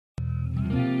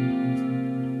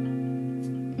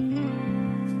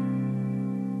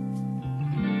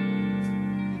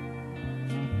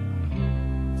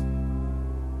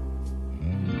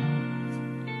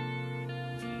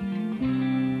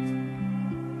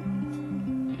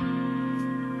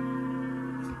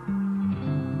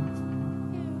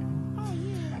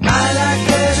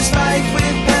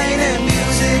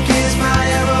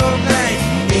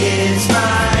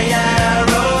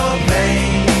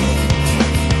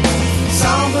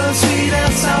sweet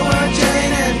and sour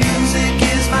Jane, and music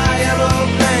is my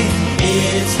aeroplane.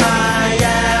 It's my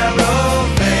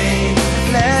aeroplane.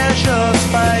 Pleasure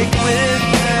spiked with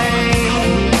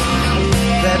pain.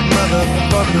 That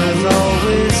motherfucker's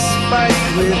always spiked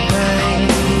with pain.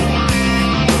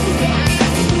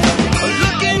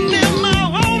 Looking in my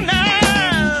own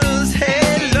eyes,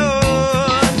 hey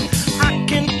Lord, I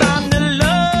can find the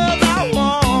love I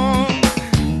want.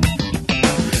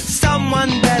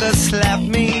 Someone better slap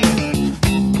me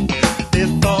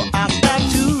before I start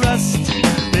to rust,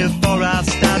 before I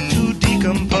start to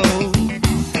decompose.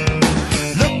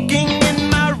 Looking in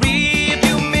my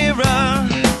rearview mirror,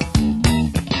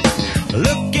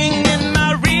 looking in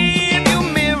my rearview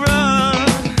mirror,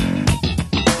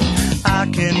 I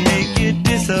can make it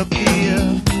disappear.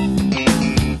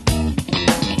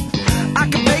 I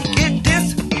can make it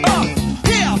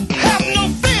disappear. Have no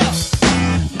fear.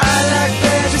 I like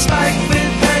pleasure spiked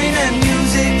with pain, and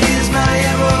music is my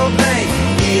aeroplane.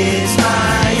 It's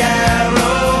my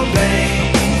aeroplane.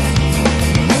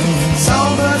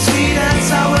 Somber, sweet and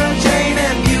sour Jane,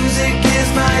 and music is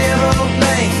my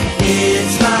aeroplane.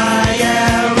 It's my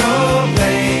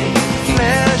aeroplane.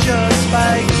 Pleasure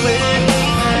spiked with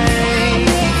pain.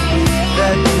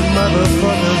 That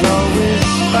motherfucker's always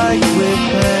spiked with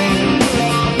pain.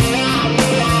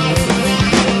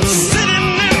 Sitting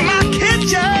in my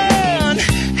kitchen,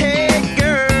 hey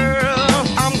girl,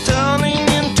 I'm turning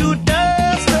into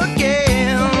dust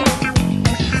again.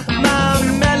 My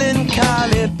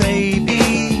melancholy baby,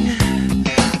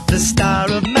 the star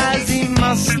of Mazzy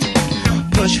must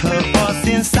push her voice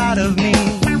inside of me.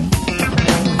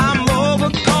 I'm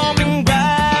overcoming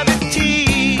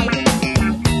gravity.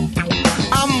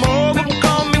 I'm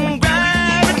overcoming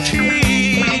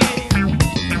gravity.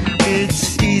 It's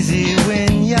easy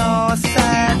when you're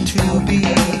sad to be.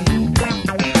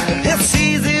 It's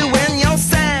easy when you're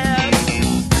sad.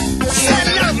 Sad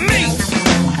like me.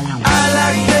 I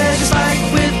like pleasure spiked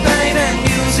with pain, and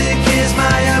music is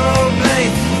my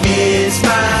aeroplane. It's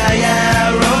my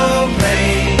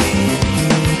aeroplane.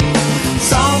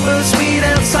 Somber, sweet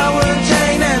and sour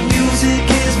Jane, and music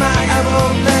is my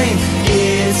aeroplane.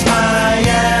 It's my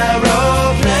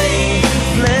aeroplane.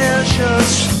 Pleasure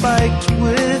spiked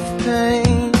with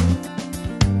pain.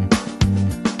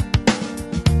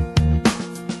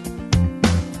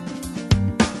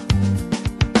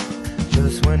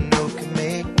 Just one note can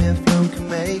make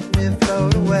me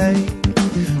float away.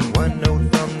 One note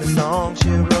from the song she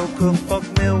wrote could fuck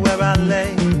me where I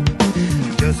lay.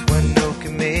 Just one note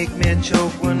can make me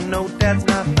choke. One note that's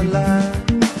not a lie.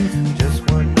 Just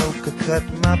one note could cut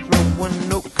my throat. One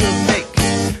note could make